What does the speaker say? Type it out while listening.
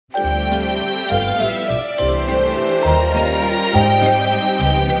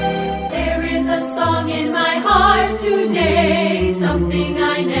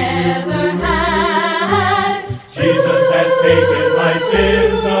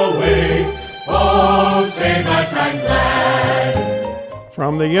away. Oh, say that I'm glad.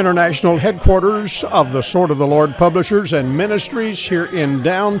 From the international headquarters of the Sword of the Lord Publishers and Ministries here in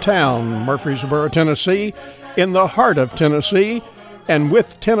downtown Murfreesboro, Tennessee, in the heart of Tennessee, and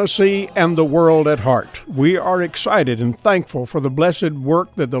with Tennessee and the world at heart. We are excited and thankful for the blessed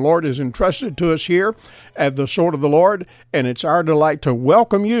work that the Lord has entrusted to us here at the Sword of the Lord, and it's our delight to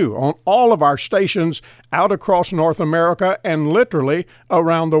welcome you on all of our stations out across North America and literally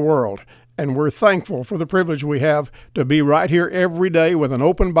around the world. And we're thankful for the privilege we have to be right here every day with an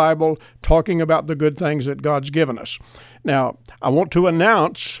open Bible talking about the good things that God's given us. Now, I want to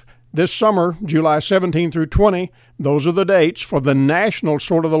announce this summer, July 17 through 20, those are the dates for the National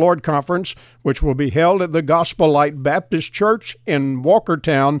Sword of the Lord Conference, which will be held at the Gospel Light Baptist Church in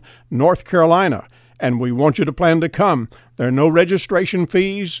Walkertown, North Carolina. And we want you to plan to come. There are no registration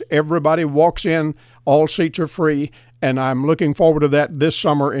fees. Everybody walks in. All seats are free. And I'm looking forward to that this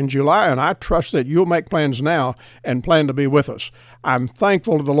summer in July, and I trust that you'll make plans now and plan to be with us. I'm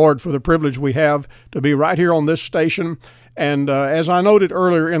thankful to the Lord for the privilege we have to be right here on this station. And as I noted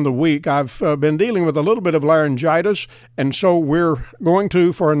earlier in the week, I've been dealing with a little bit of laryngitis, and so we're going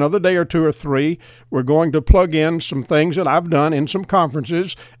to, for another day or two or three, we're going to plug in some things that I've done in some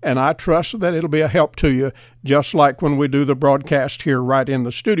conferences, and I trust that it'll be a help to you, just like when we do the broadcast here right in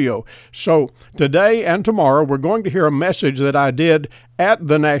the studio. So today and tomorrow, we're going to hear a message that I did at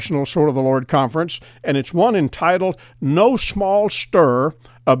the National Sword of the Lord Conference, and it's one entitled, No Small Stir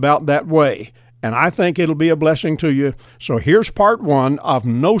About That Way. And I think it'll be a blessing to you. So here's part one of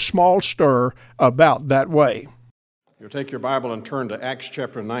No Small Stir About That Way. You'll take your Bible and turn to Acts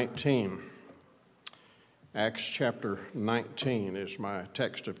chapter 19. Acts chapter 19 is my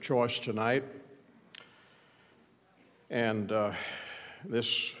text of choice tonight. And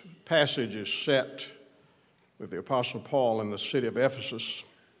this passage is set with the Apostle Paul in the city of Ephesus.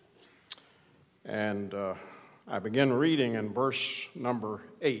 And I begin reading in verse number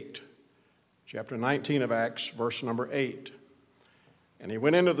 8. Chapter 19 of Acts, verse number 8. And he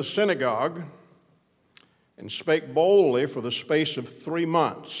went into the synagogue and spake boldly for the space of 3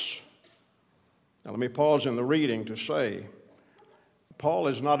 months. Now let me pause in the reading to say, Paul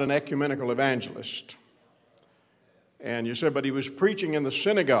is not an ecumenical evangelist. And you said, but he was preaching in the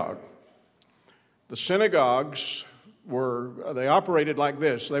synagogue. The synagogues they operated like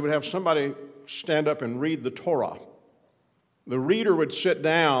this. They would have somebody stand up and read the Torah. The reader would sit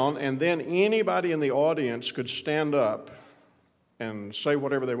down, and then anybody in the audience could stand up and say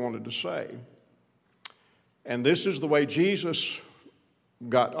whatever they wanted to say. And this is the way Jesus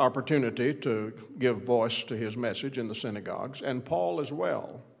got opportunity to give voice to his message in the synagogues, and Paul as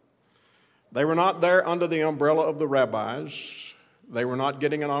well. They were not there under the umbrella of the rabbis. They were not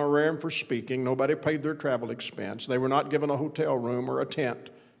getting an honorarium for speaking. Nobody paid their travel expense. They were not given a hotel room or a tent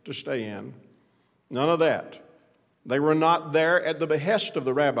to stay in. None of that. They were not there at the behest of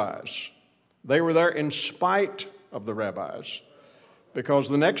the rabbis. They were there in spite of the rabbis. Because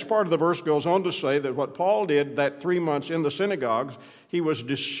the next part of the verse goes on to say that what Paul did that 3 months in the synagogues, he was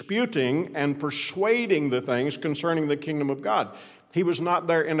disputing and persuading the things concerning the kingdom of God. He was not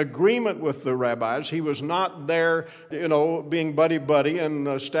there in agreement with the rabbis. He was not there, being buddy-buddy and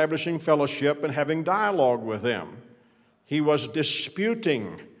establishing fellowship and having dialogue with them. He was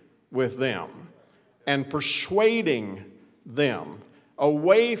disputing with them and persuading them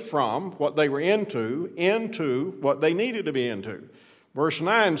away from what they were into what they needed to be into. Verse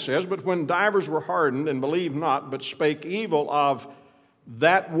 9 says, But when divers were hardened and believed not, but spake evil of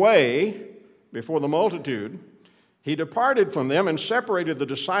that way before the multitude, he departed from them and separated the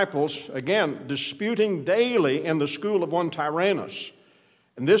disciples, again, disputing daily in the school of one Tyrannus.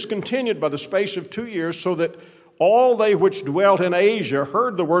 And this continued by the space of 2 years, so that all they which dwelt in Asia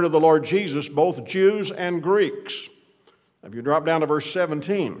heard the word of the Lord Jesus, both Jews and Greeks. If you drop down to verse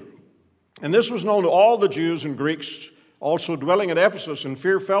 17. And this was known to all the Jews and Greeks also dwelling at Ephesus, and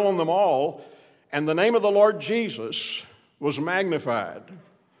fear fell on them all, and the name of the Lord Jesus was magnified.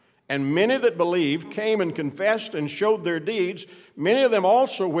 And many that believed came and confessed and showed their deeds, many of them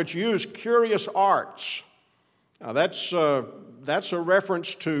also which used curious arts. Now that's a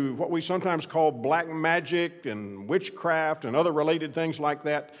reference to what we sometimes call black magic and witchcraft and other related things like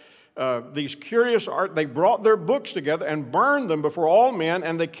that. These curious art, they brought their books together and burned them before all men,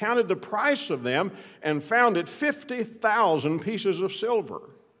 and they counted the price of them and found it 50,000 pieces of silver.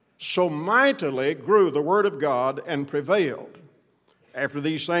 So mightily grew the word of God and prevailed. After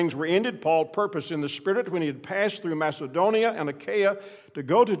these things were ended, Paul purposed in the Spirit, when he had passed through Macedonia and Achaia, to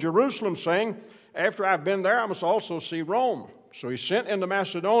go to Jerusalem, saying, After I've been there, I must also see Rome. So he sent into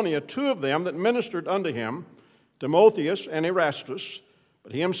Macedonia 2 of them that ministered unto him, Timotheus and Erastus. But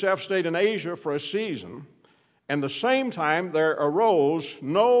But he himself stayed in Asia for a season, and the same time there arose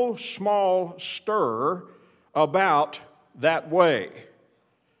no small stir about that way.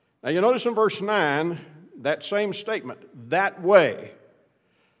 Now you notice in verse 9, that same statement, that way.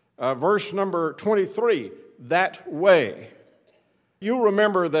 Verse number 23, that way. You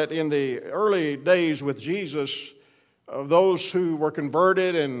remember that in the early days with Jesus, those who were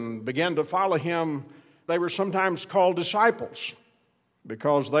converted and began to follow him, they were sometimes called disciples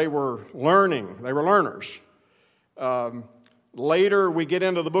because they were learning, they were learners. Later we get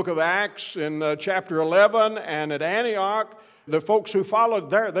into the book of Acts in chapter 11, and at Antioch, the folks who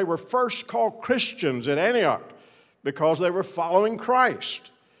followed there, they were first called Christians at Antioch because they were following Christ.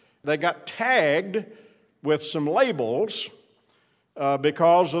 They got tagged with some labels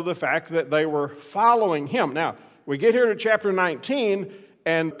because of the fact that they were following him. Now, we get here to chapter 19,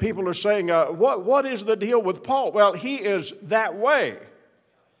 and people are saying, what is the deal with Paul? Well, he is that way.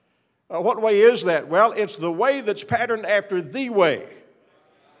 What way is that? Well, it's the way that's patterned after the way.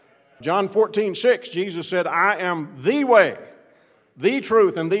 John 14:6, Jesus said, I am the way, the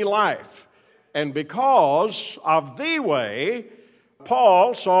truth, and the life. And because of the way,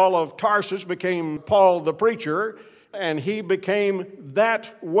 Paul, Saul of Tarsus, became Paul the preacher, and he became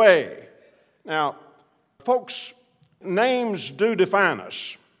that way. Now, folks, names do define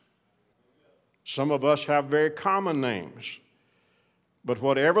us. Some of us have very common names. But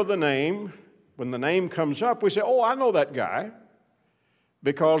whatever the name, when the name comes up, we say, oh, I know that guy,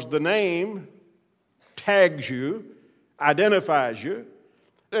 because the name tags you, identifies you,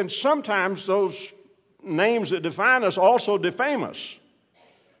 and sometimes those names that define us also defame us.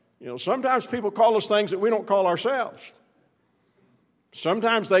 You know, sometimes people call us things that we don't call ourselves.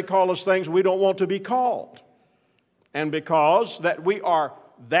 Sometimes they call us things we don't want to be called. And because that we are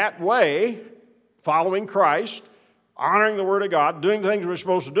that way, following Christ, honoring the Word of God, doing the things we're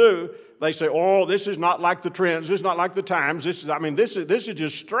supposed to do, they say, oh, this is not like the trends, this is not like the times, this is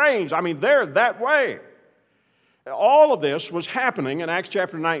just strange. I mean, they're that way. All of this was happening in Acts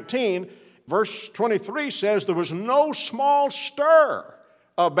chapter 19. Verse 23 says there was no small stir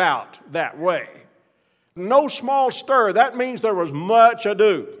about that way. No small stir. That means there was much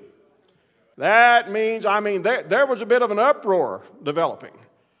ado. That means, there was a bit of an uproar developing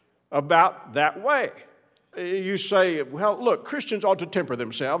about that way. You say, well, look, Christians ought to temper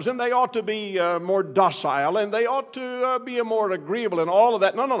themselves, and they ought to be more docile, and they ought to be more agreeable, and all of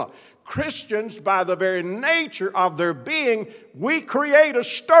that. No. Christians, by the very nature of their being, we create a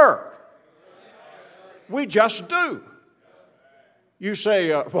stir. We just do. You say,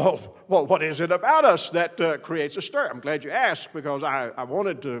 well, what is it about us that creates a stir? I'm glad you asked, because I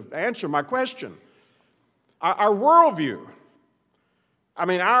wanted to answer my question. Our worldview,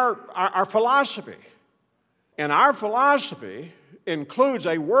 our philosophy. And our philosophy includes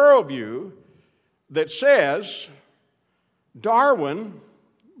a worldview that says Darwin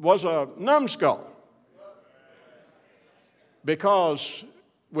was a numbskull. Because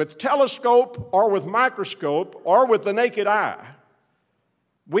with telescope or with microscope or with the naked eye,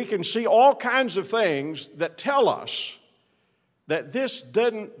 we can see all kinds of things that tell us that this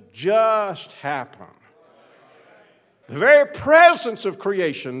didn't just happen. The very presence of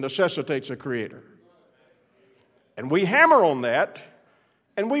creation necessitates a creator. And we hammer on that,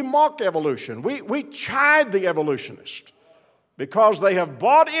 and we mock evolution. We chide the evolutionist because they have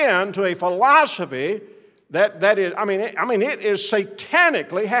bought into a philosophy that is, it is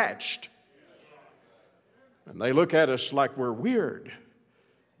satanically hatched. And they look at us like we're weird.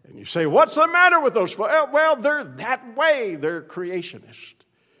 And you say, what's the matter with those? Well, they're that way. They're creationist.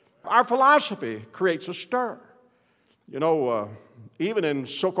 Our philosophy creates a stir. You know, even in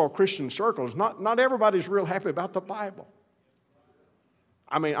so-called Christian circles, not everybody's real happy about the Bible.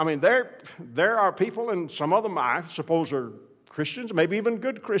 There are people, and some of them I suppose are Christians, maybe even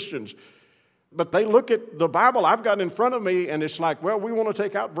good Christians, but they look at the Bible I've got in front of me, and it's like, well, we want to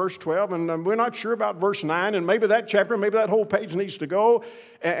take out verse 12, and we're not sure about verse 9, and maybe that chapter, maybe that whole page needs to go,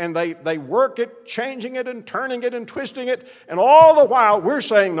 and they work it, changing it and turning it and twisting it, and all the while we're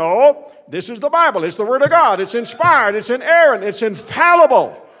saying, no, this is the Bible, it's the Word of God, it's inspired, it's inerrant, it's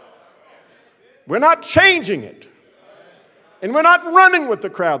infallible. We're not changing it, and we're not running with the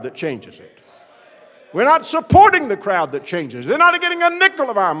crowd that changes it. We're not supporting the crowd that changes. They're not getting a nickel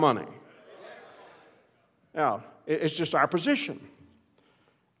of our money. Now, it's just our position.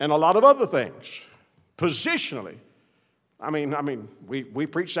 And a lot of other things. Positionally. We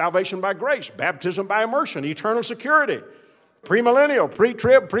preach salvation by grace, baptism by immersion, eternal security, premillennial,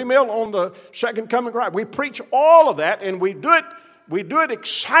 pre-trib, pre-mill on the second coming of Christ. We preach all of that, and we do it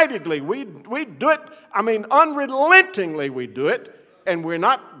excitedly. We do it, unrelentingly we do it. And we're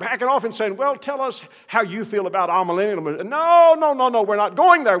not backing off and saying, well, tell us how you feel about amillennialism. No, we're not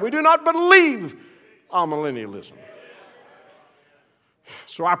going there. We do not believe amillennialism.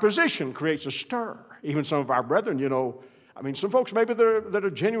 So our position creates a stir. Even some of our brethren, some folks maybe that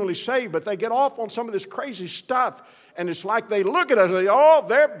are genuinely saved, but they get off on some of this crazy stuff, and it's like they look at us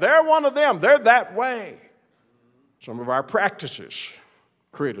and they're one of them. They're that way. Some of our practices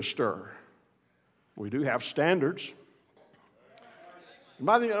create a stir. We do have standards.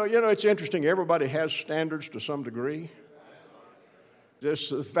 It's interesting. Everybody has standards to some degree.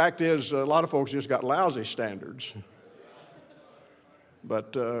 Just the fact is, a lot of folks just got lousy standards.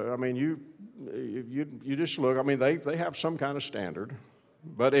 But you just look. They have some kind of standard.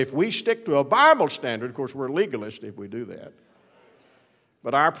 But if we stick to a Bible standard, of course, we're legalists if we do that.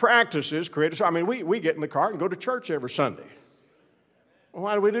 But our practices create a. We get in the car and go to church every Sunday. Well,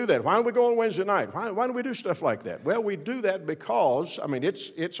 why do we do that? Why don't we go on Wednesday night? Why do we do stuff like that? Well, we do that because,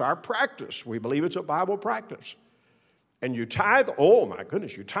 it's our practice. We believe it's a Bible practice. And you tithe? Oh, my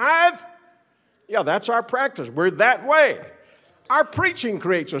goodness, you tithe? Yeah, that's our practice. We're that way. Our preaching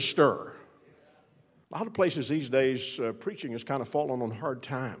creates a stir. A lot of places these days, preaching has kind of fallen on hard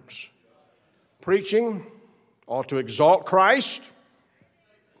times. Preaching ought to exalt Christ,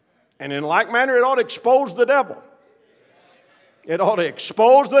 and in like manner, it ought to expose the devil. It ought to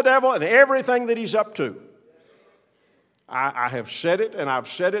expose the devil and everything that he's up to. I have said it, and I've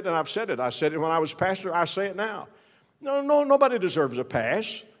said it, and I've said it. I said it when I was pastor. I say it now. No, nobody deserves a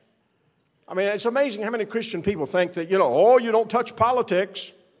pass. It's amazing how many Christian people think that, you don't touch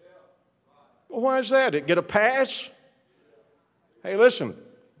politics. Well, why is that? Get a pass? Hey, listen,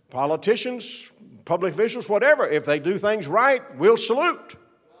 politicians, public officials, whatever, if they do things right, we'll salute.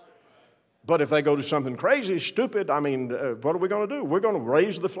 But if they go do something crazy, stupid, what are we going to do? We're going to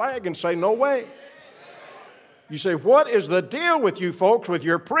raise the flag and say, no way. You say, what is the deal with you folks with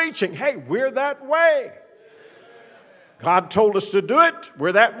your preaching? Hey, we're that way. God told us to do it.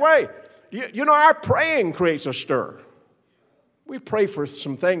 We're that way. Our praying creates a stir. We pray for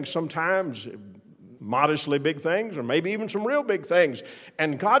some things sometimes, modestly big things, or maybe even some real big things.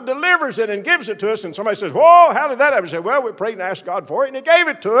 And God delivers it and gives it to us. And somebody says, whoa, how did that happen? I say, well, we prayed and asked God for it, and He gave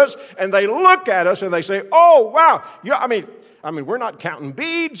it to us. And they look at us and they say, oh, wow. Yeah, we're not counting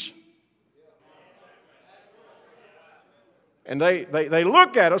beads. And they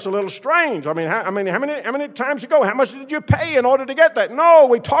look at us a little strange. How many times ago? How much did you pay in order to get that? No,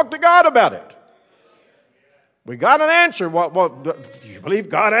 we talked to God about it. We got an answer. Well, do you believe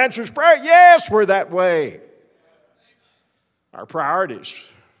God answers prayer? Yes, we're that way. Our priorities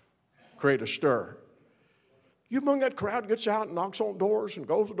create a stir. You among that crowd gets out and knocks on doors and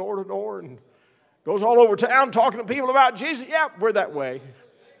goes door to door and goes all over town talking to people about Jesus? Yeah, we're that way.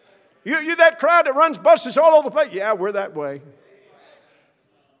 You that crowd that runs buses all over the place? Yeah, we're that way.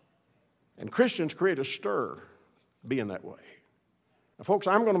 And Christians create a stir being that way. Now, folks,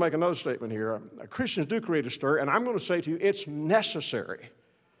 I'm going to make another statement here. Christians do create a stir, and I'm going to say to you, it's necessary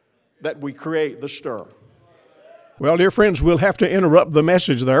that we create the stir. Well, dear friends, we'll have to interrupt the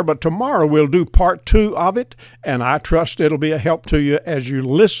message there, but tomorrow we'll do part 2 of it, and I trust it'll be a help to you as you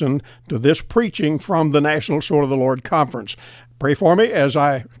listen to this preaching from the National Sword of the Lord Conference. Pray for me as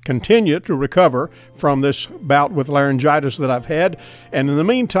I continue to recover from this bout with laryngitis that I've had. And in the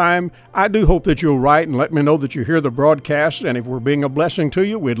meantime, I do hope that you'll write and let me know that you hear the broadcast. And if we're being a blessing to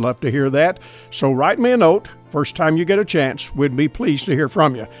you, we'd love to hear that. So write me a note. First time you get a chance, we'd be pleased to hear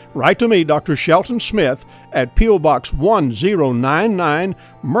from you. Write to me, Dr. Shelton Smith, at P.O. Box 1099,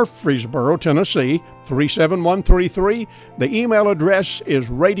 Murfreesboro, Tennessee, 37133. The email address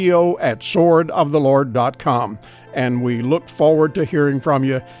is radio@swordoftheLord.com. And we look forward to hearing from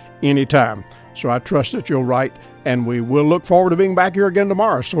you anytime. So I trust that you'll write, and we will look forward to being back here again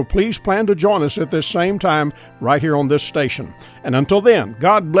tomorrow. So please plan to join us at this same time right here on this station. And until then,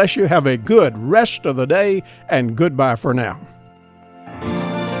 God bless you. Have a good rest of the day, and goodbye for now.